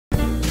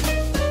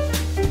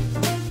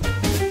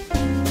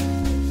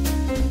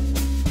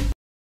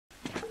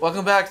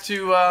Welcome back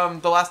to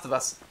The Last of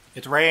Us.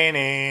 It's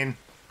raining.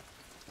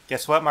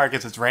 Guess what,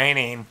 Marcus? It's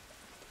raining.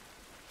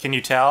 Can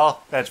you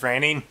tell that it's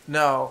raining?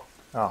 No.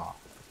 Oh.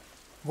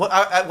 What?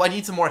 I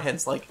need some more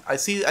hints. Like I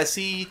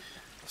see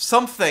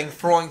something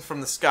throwing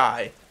from the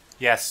sky.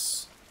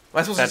 Yes.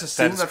 Am I supposed to just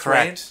assume that's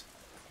correct.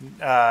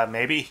 Rain?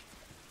 Maybe.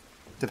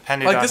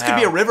 Depending on this could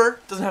be a river.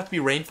 It doesn't have to be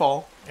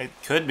rainfall. It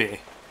could be.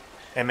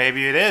 And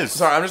maybe it is.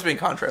 Sorry, I'm just being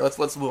contrary.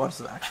 Let's move on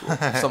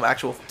to some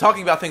actual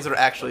talking about things that are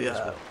actually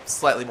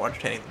slightly more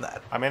entertaining than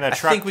that. I'm in a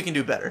truck. I think we can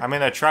do better. I'm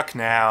in a truck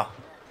now,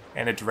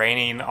 and it's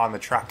raining on the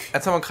truck.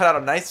 And someone cut out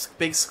a nice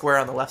big square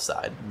on the left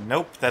side.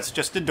 Nope, that's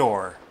just a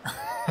door.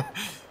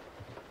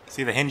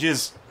 See the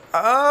hinges?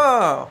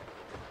 Oh.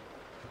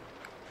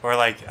 Or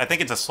like, I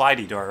think it's a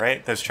slidey door,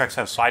 right? Those trucks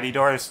have slidey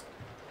doors.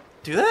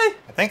 Do they?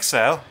 I think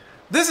so.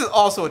 This is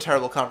also a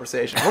terrible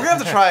conversation. We're gonna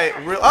have to try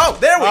real. Oh,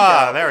 there we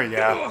go. There we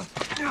go.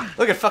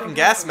 Look at fucking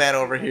Gas Man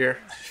over here.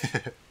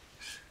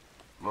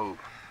 Move.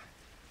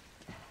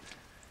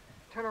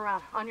 Turn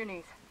around, on your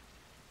knees.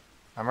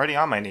 I'm already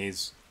on my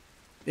knees.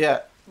 Yeah.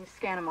 You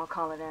scan him, I'll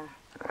call it in.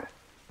 All right.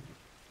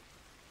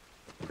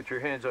 Put your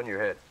hands on your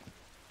head.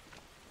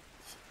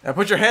 Now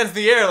put your hands in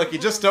the air like you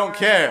just don't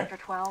care. Sector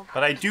 12.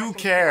 But I do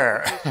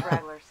care.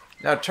 Stragglers.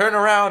 Now turn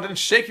around and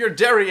shake your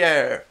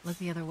derriere. Look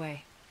the other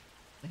way.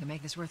 We can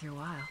make this worth your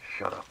while.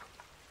 Shut up.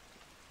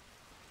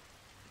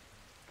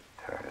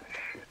 Tired of this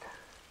shit.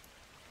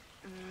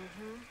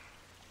 Mm-hmm.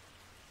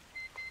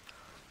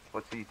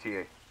 What's the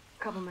ETA?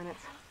 Couple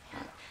minutes.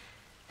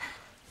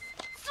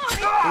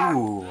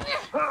 Ooh.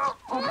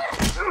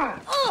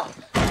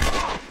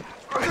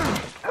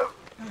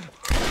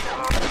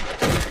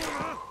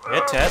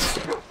 Hit test.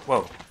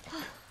 Whoa.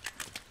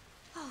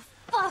 Oh,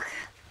 fuck.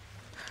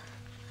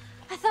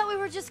 I thought we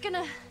were just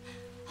gonna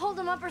hold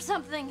him up or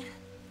something.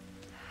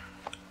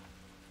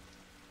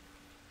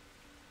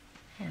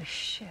 Oh,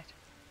 shit.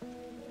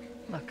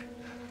 Look.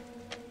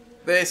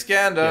 They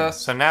scanned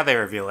us. So now they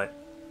reveal it.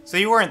 So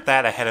you weren't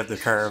that ahead of the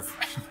curve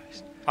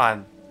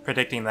on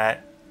predicting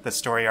that, the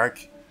story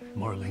arc.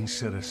 Marlene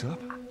set us up?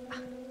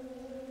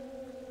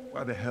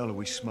 Why the hell are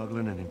we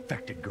smuggling an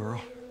infected girl?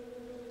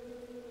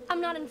 I'm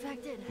not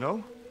infected.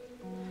 No?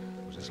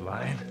 Was this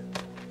lying?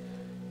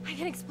 I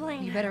can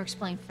explain. You better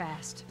explain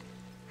fast.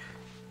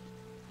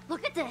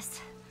 Look at this.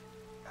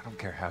 I don't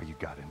care how you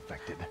got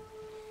infected.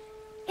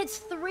 It's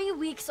 3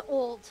 weeks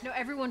old. No,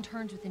 everyone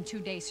turns within 2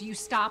 days, so you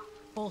stop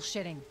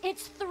bullshitting.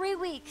 It's 3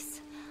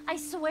 weeks. I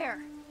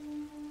swear.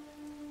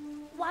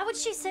 Why would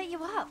she set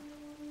you up?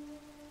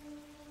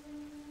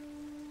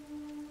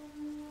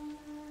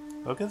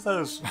 Look at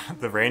those,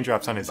 the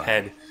raindrops on his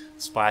head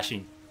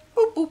splashing.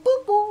 Boop, boop,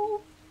 boop,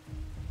 boop.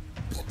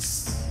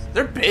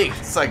 They're big.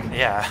 It's like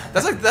Yeah.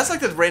 that's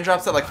like the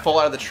raindrops that like fall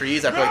out of the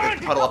trees after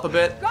like they puddle up a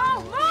bit.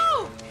 Go,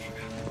 move!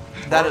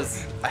 That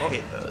is, I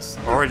hate those.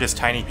 Or we're just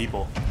tiny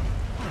people.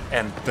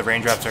 And the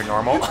raindrops are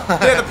normal.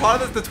 Yeah, the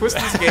part of the twist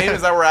of this game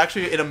is that we're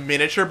actually in a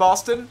miniature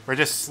Boston. We're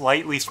just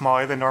slightly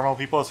smaller than normal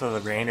people, so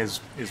the rain is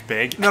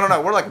big. No,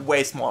 we're like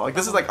way small. Like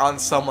this is like on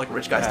some like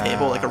rich guy's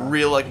table, like a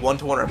real like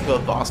 1-to-1 replica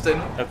of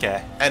Boston.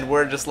 Okay. And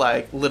we're just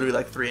like literally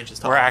like 3 inches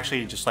tall. We're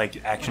actually just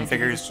like action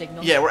figures.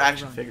 Yeah, we're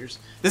action figures.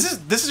 This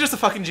is just a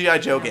fucking G.I.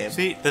 Joe game.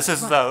 See, this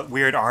is the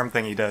weird arm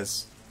thing he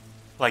does.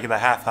 Like the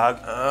half hug.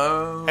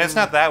 Oh. And it's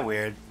not that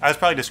weird. I was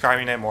probably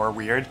describing it more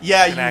weird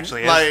Yeah, than it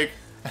actually is. like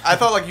I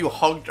thought like you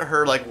hugged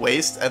her like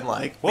waist and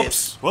like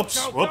Whoops,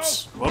 whoops,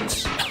 whoops,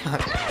 whoops.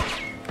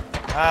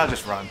 I'll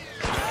just run.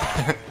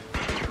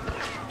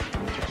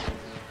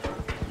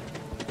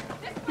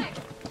 This way!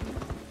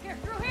 Here,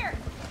 through here!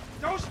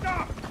 Don't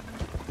stop!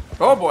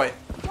 Oh boy.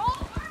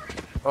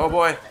 Oh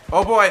boy.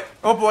 Oh boy.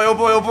 Oh boy. Oh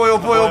boy. Oh boy. Oh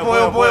boy. Oh boy.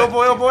 Oh boy. Oh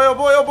boy. Oh boy. Oh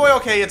boy. Oh boy.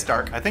 Okay, it's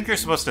dark. I think you're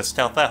supposed to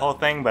stealth that whole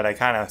thing, but I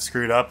kind of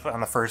screwed up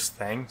on the first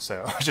thing,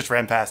 so I just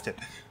ran past it.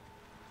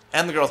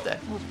 And the girl's dead.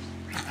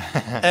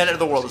 And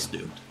the world is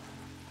doomed.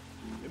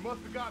 They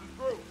must have gotten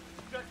through.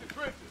 Check the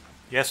trenches.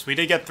 Yes, we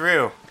did get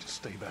through. Just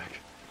stay back.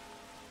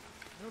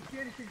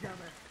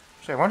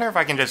 So I wonder if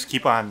I can just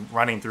keep on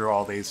running through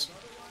all these.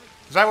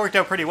 Because that worked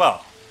out pretty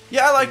well.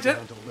 Yeah, I liked it.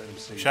 Don't let him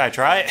see Should I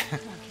try it?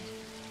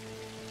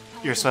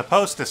 You're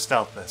supposed to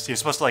stealth this. You're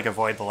supposed to like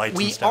avoid the lights and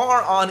We stuff.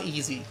 are on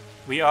easy.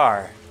 We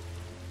are.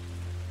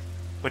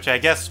 Which I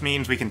guess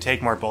means we can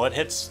take more bullet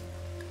hits.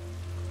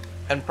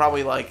 And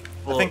probably like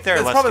I think there are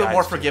it's less probably guys,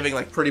 more too. forgiving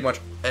like pretty much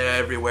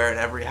everywhere and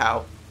every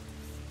how.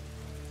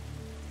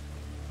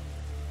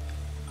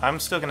 I'm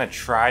still gonna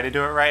try to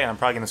do it right, and I'm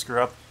probably gonna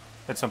screw up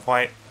at some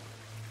point.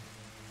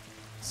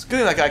 It's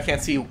good that guy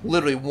can't see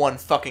literally one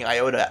fucking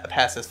iota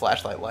past his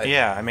flashlight light.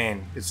 Yeah, I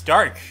mean, it's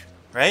dark,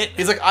 right?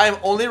 He's like, I am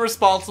only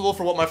responsible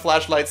for what my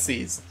flashlight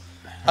sees.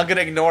 I'm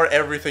gonna ignore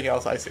everything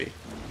else I see.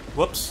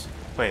 Whoops.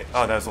 Wait,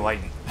 oh, that was the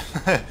lightning.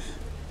 How's it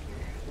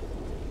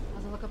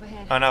look up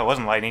ahead? Oh no, it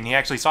wasn't lightning. He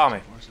actually saw me.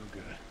 Far so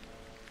good.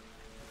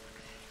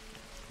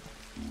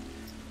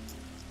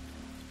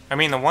 I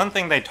mean, the one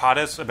thing they taught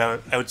us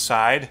about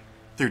outside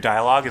through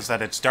dialogue is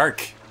that it's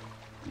dark.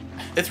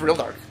 It's real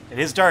dark. It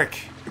is dark.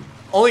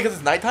 Only because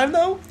it's nighttime,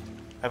 though?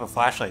 I have a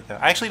flashlight, though.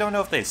 I actually don't know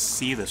if they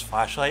see this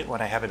flashlight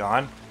when I have it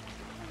on.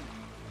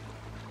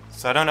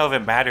 So I don't know if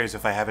it matters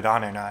if I have it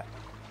on or not.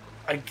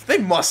 They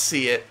must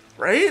see it,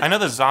 right? I know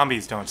the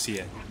zombies don't see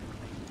it.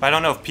 But I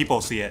don't know if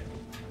people see it.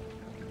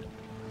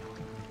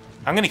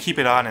 I'm gonna keep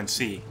it on and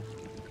see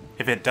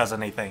if it does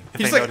anything. If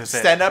You they just like notice it.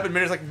 stand up and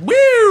Minter's like,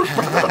 woo!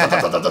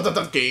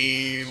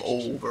 Game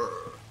over.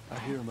 I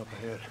hear him up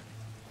ahead.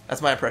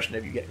 That's my impression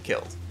of you getting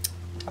killed.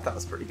 I thought it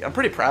was pretty good. I'm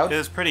pretty proud. It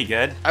was pretty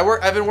good.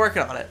 I've been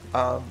working on it.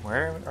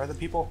 Where are the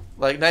people?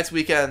 Like nights,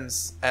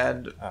 weekends,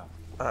 and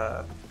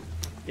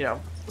you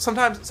know,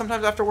 sometimes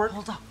after work.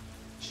 Hold up.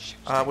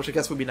 Which I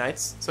guess would be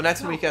nights. So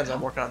nights and weekends,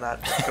 I'm working on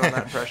that, doing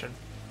that impression.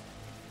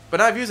 But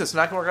now I've used it, so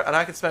now I can work, and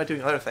I can spend it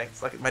doing other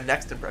things, like my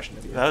next impression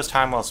of you. That was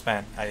time well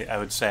spent, I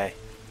would say.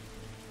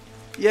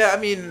 Yeah, I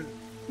mean,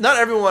 not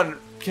everyone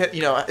can,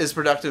 you know, is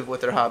productive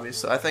with their hobbies,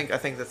 so I think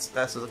that's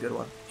a good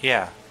one.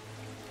 Yeah.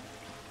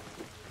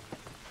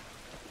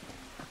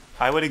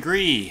 I would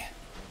agree.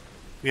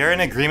 We are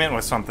in agreement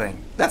with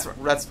something. That's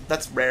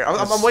rare.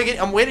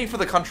 I'm waiting for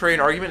the contrarian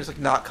argument. It's like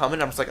not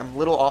coming. I'm just like I'm a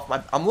little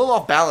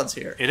off balance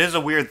here. It is a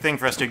weird thing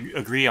for us to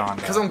agree on.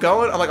 Because I'm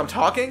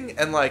talking,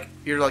 and like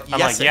you're like yesing. I'm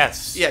like,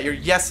 yes. Yeah, you're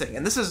yesing,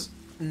 and this is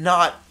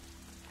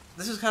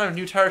kind of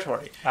new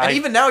territory. And I-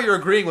 even now you're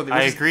agreeing with me. I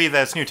which is- agree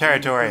that's new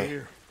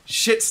territory.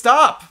 Shit!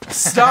 Stop!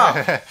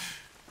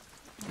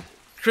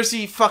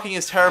 Chrissy fucking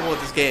is terrible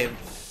at this game.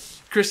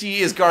 Chrissy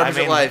is garbage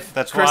at life.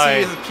 That's Chrissy why,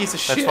 is a piece of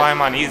shit. That's why I'm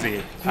on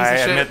easy. I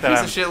admit that piece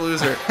I'm... of shit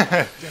loser.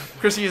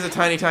 Chrissy is a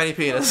tiny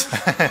penis.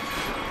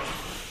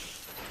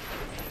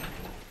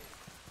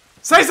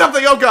 Say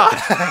something! Oh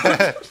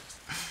god!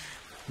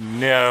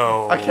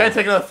 No. I can't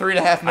take another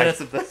 3.5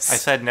 minutes of this. I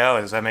said no.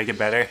 Does that make it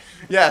better?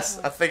 Yes,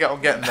 I think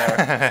I'm getting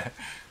there.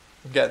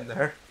 I'm getting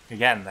there. You're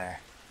getting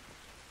there.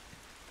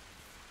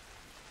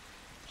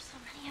 There's so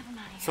many of them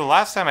out here. So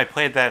last time I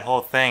played that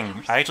whole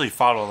thing, I actually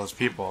fought all those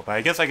people, but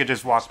I guess I could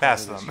just walk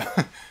past them.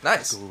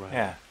 Nice. Go around.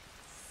 Yeah.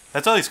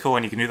 That's always cool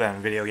when you can do that in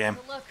a video game.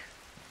 Look.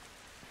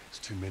 It's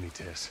too many,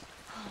 Tess.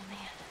 Oh man.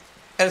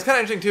 And it's kind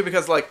of interesting too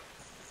because like,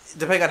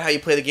 depending on how you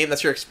play the game,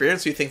 that's your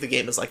experience. So you think the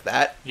game is like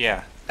that,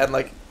 Yeah. and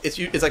like it's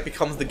like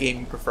becomes the game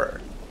you prefer.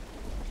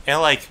 It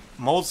like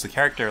molds the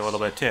character a little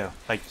bit too.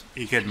 Like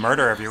you could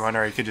murder everyone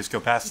or you could just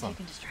go past You them.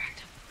 can distract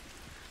him.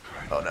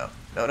 Oh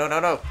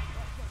no.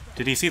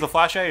 Did he see the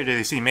flashlight or did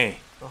he see me?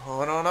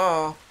 Oh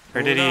no. Or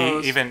Who did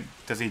knows? he even...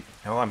 Does he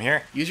know I'm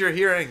here? Use your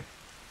hearing?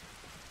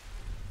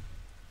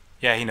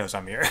 Yeah, he knows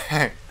I'm here.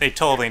 They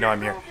totally know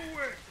I'm here.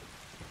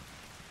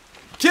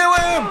 Kill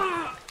him!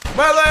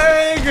 My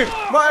leg!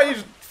 My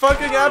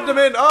fucking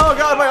abdomen! Oh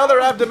god, my other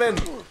abdomen!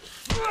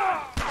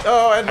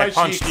 Oh, and my I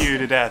punched cheeks. you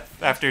to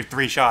death after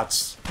 3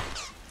 shots.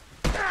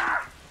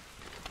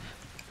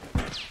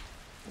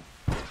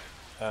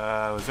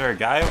 Was there a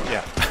guy?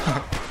 Yeah.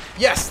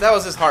 Yes, that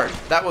was his heart.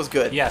 That was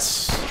good.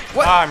 Yes.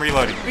 What? Ah, I'm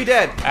reloading. Be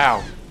dead.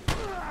 Ow.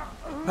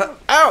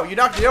 Ow! You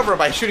knocked me over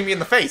by shooting me in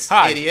the face,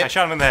 Hi. idiot. I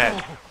shot him in the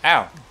head.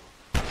 Ow.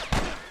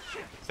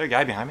 Is there a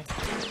guy behind me?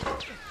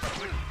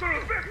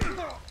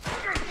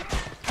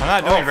 I'm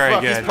not doing very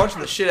fuck, good. He's punching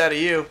the shit out of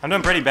you. I'm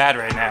doing pretty bad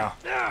right now.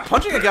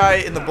 Punching a guy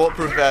in the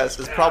bulletproof vest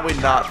is probably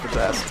not the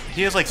best.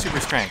 He has like super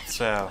strength,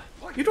 so...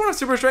 You don't have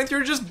super strength,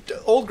 you're just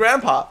old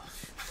grandpa.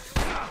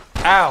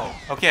 Ow.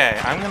 Okay,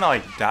 I'm gonna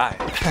like die.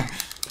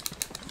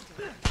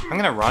 I'm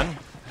gonna run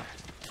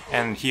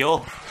and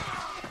heal.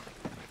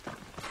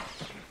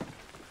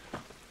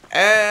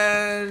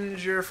 And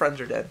your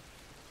friends are dead.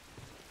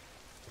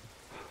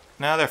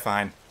 No, they're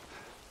fine.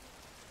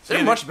 They're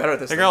See, much better at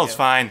this The than girl's you.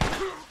 fine.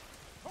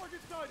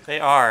 They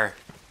are.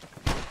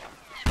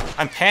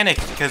 I'm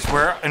panicked because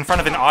we're in front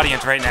of an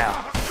audience right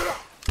now.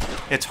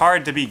 It's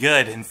hard to be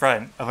good in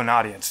front of an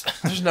audience.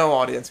 There's no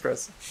audience,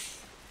 Chris.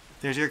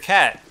 There's your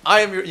cat.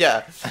 I am your...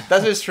 Yeah,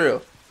 that is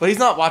true. But he's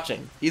not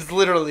watching. He's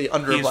literally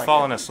under a He's blanket.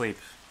 fallen asleep.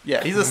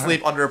 Yeah, he's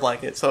asleep under a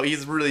blanket, so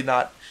he's really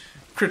not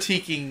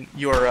critiquing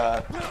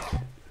your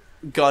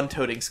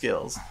gun-toting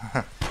skills.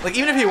 Like,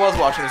 even if he was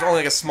watching, there's only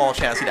like a small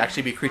chance he'd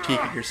actually be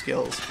critiquing your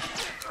skills.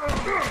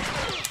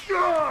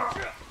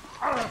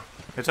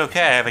 It's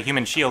okay, I have a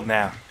human shield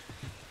now.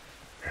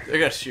 They're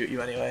gonna shoot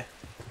you anyway.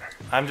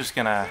 I'm just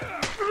gonna...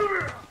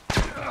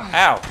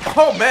 Ow!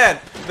 Oh man,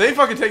 they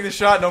fucking take the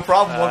shot, no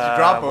problem once you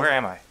drop them. Where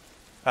am I?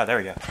 Oh, there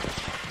we go.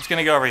 Just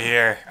gonna go over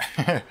here.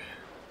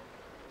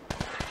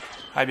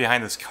 Hide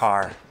behind this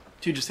car.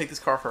 Dude, just take this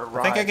car for a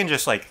ride. I think I can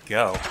just, like,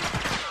 go.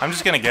 I'm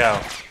just gonna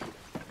go.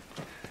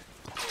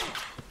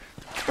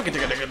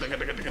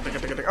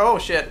 Oh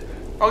shit.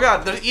 Oh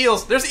god, there's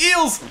eels! There's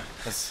eels!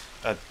 That's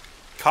a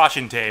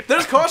caution tape.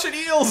 There's caution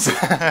eels!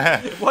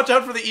 Watch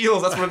out for the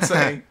eels, that's what I'm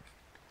saying.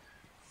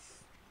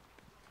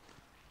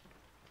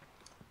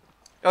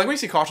 Like when you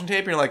see caution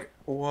tape, you're like,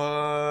 what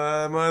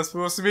am I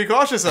supposed to be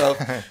cautious of?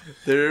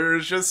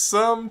 There's just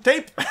some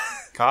tape.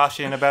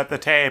 Caution about the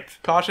tape.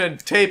 Caution,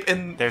 tape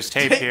in... There's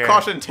tape here.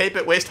 Caution, tape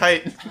at waist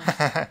height.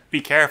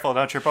 Be careful,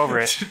 don't trip over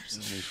it.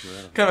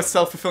 Kind of a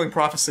self-fulfilling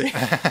prophecy.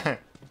 How's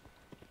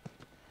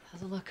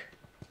it look?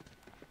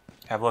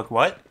 Have a look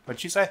what? What'd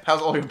she say?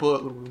 How's all your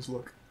bullet wounds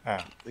look? Oh.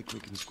 Think we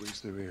can squeeze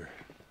through here.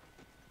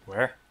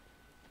 Where?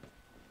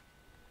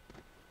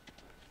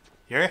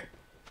 Here?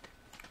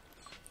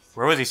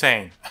 Where was he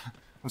saying?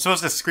 I'm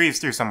supposed to squeeze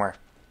through somewhere.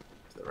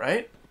 To the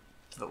right?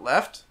 To the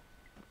left?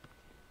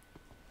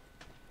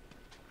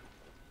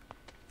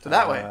 To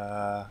that way.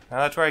 No,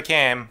 that's where I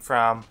came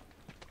from.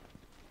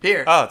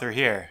 Here. Oh, through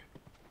here.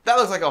 That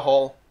looks like a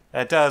hole.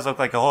 That does look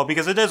like a hole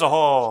because it is a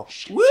hole.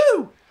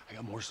 Woo! I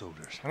got more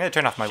soldiers. I'm gonna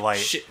turn off my light.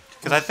 Shit.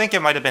 Because I think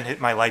it might have been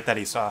my light that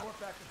he saw.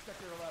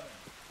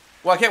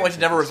 Well, I can't wait to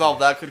never resolve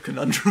that good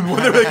conundrum,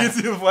 whether they can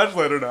see the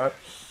flashlight or not.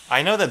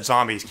 I know that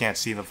zombies can't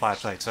see the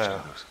flashlight, so...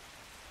 Shadows.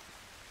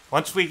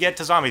 Once we get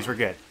to zombies, we're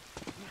good.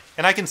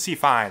 And I can see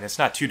fine. It's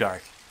not too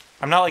dark.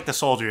 I'm not like the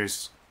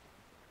soldiers.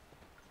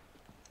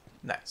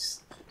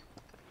 Nice.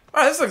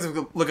 Alright,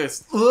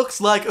 this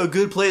looks like a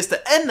good place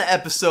to end the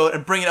episode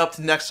and bring it up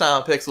to next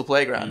time on Pixel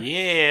Playground.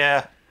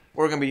 Yeah.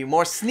 We're going to be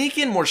more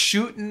sneaking, more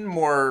shooting,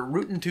 more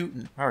rootin'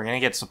 tootin'. Oh, we're gonna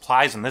get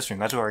supplies in this room.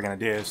 That's what we're gonna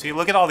do. See,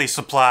 look at all these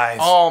supplies.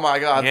 Oh my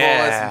god, Yeah.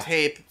 bullets and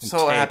tape. And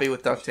So tape. happy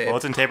with duct tape.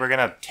 Bullets and tape. We're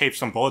gonna tape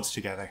some bullets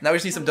together. Now we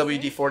just need some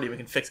WD-40. We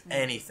can fix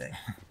anything.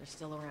 They're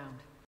still around.